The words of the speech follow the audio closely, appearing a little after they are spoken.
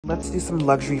Let's do some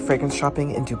luxury fragrance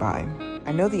shopping in Dubai.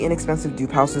 I know the inexpensive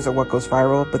dupe houses are what goes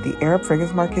viral, but the Arab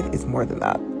fragrance market is more than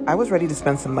that. I was ready to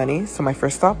spend some money, so my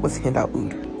first stop was Hind Al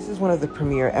Oud. This is one of the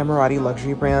premier Emirati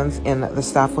luxury brands, and the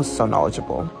staff was so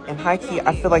knowledgeable. And high-key,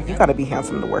 I feel like you gotta be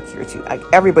handsome to work here too. Like,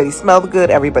 everybody smelled good,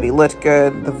 everybody looked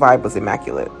good, the vibe was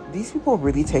immaculate. These people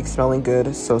really take smelling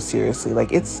good so seriously.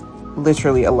 Like, it's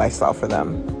literally a lifestyle for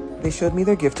them. They showed me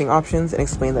their gifting options and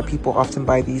explained that people often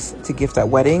buy these to gift at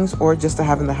weddings or just to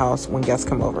have in the house when guests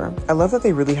come over. I love that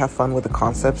they really have fun with the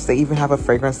concepts. They even have a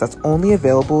fragrance that's only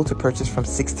available to purchase from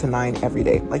 6 to 9 every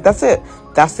day. Like, that's it.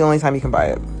 That's the only time you can buy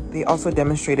it. They also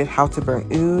demonstrated how to burn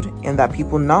oud and that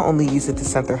people not only use it to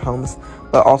scent their homes,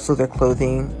 but also their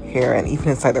clothing, hair, and even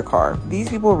inside their car. These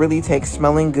people really take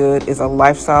smelling good is a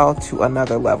lifestyle to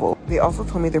another level. They also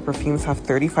told me their perfumes have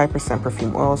 35%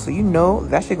 perfume oil, so you know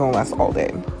that shit gonna last all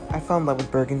day. I fell in love with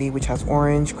Burgundy, which has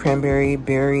orange, cranberry,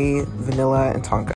 berry, vanilla, and tonka.